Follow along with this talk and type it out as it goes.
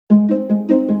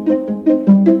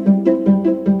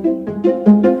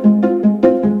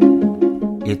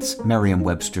It's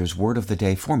Merriam-Webster's Word of the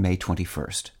Day for May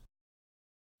 21st.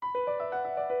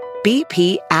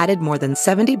 BP added more than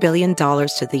 $70 billion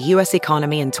to the U.S.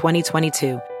 economy in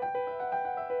 2022.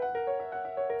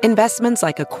 Investments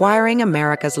like acquiring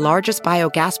America's largest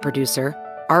biogas producer,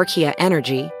 Archaea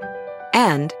Energy,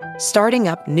 and starting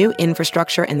up new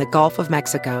infrastructure in the Gulf of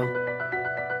Mexico.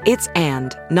 It's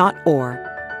and, not or.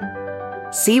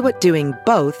 See what doing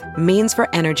both means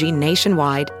for energy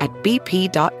nationwide at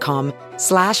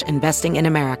bp.com/investing in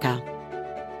America.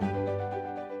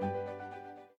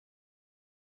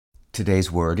 Today's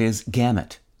word is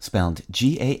gamut, spelled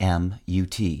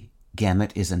G-A-M-U-T.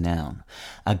 Gamut is a noun.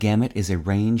 A gamut is a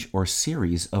range or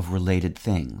series of related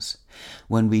things.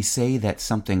 When we say that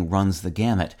something runs the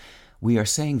gamut, we are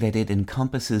saying that it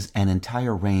encompasses an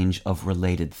entire range of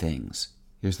related things.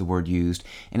 Here's the word used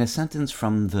in a sentence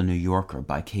from The New Yorker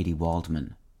by Katie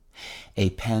Waldman. A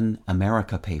PEN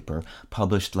America paper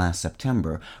published last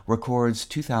September records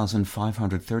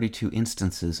 2,532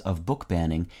 instances of book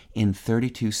banning in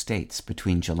 32 states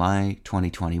between July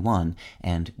 2021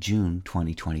 and June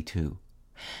 2022.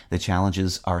 The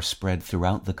challenges are spread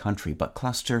throughout the country but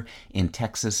cluster in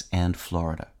Texas and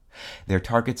Florida. Their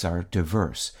targets are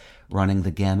diverse, running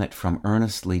the gamut from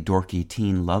earnestly dorky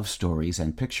teen love stories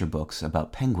and picture books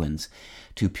about penguins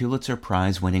to Pulitzer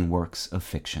Prize-winning works of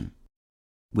fiction.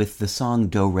 With the song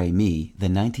Do Re Mi, the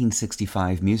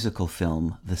 1965 musical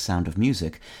film The Sound of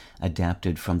Music,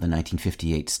 adapted from the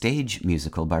 1958 stage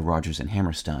musical by Rodgers and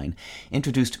Hammerstein,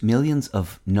 introduced millions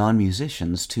of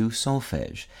non-musicians to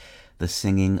solfege, the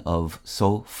singing of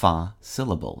sol-fa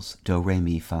syllables, do, re,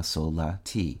 mi, fa, sol, la,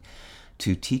 ti,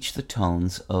 to teach the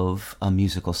tones of a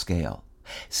musical scale.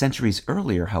 Centuries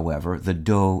earlier, however, the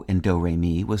do in do, re,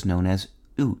 mi was known as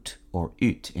ut, or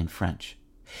ut in French.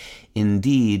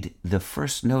 Indeed, the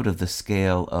first note of the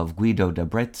scale of Guido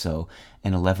d'Arezzo,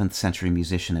 an 11th century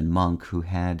musician and monk who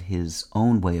had his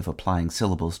own way of applying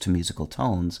syllables to musical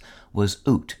tones, was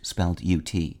ut, spelled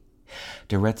U-T.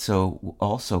 D'Arezzo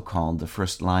also called the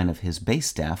first line of his bass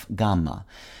staff gamma,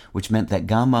 which meant that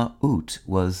gamma ut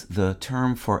was the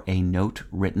term for a note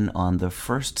written on the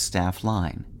first staff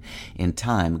line. In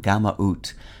time, gamma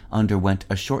ut underwent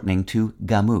a shortening to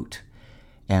gamut,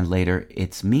 and later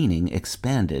its meaning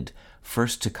expanded,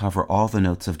 first to cover all the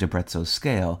notes of d'Arezzo's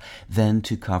scale, then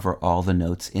to cover all the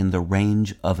notes in the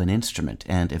range of an instrument,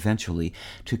 and eventually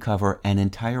to cover an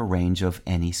entire range of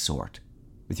any sort.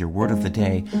 With your Word of the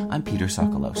Day, I'm Peter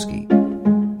Sokolowski.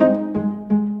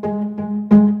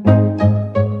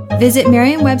 Visit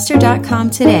Merriam-Webster.com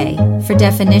today for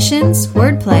definitions,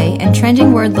 wordplay, and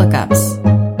trending word lookups.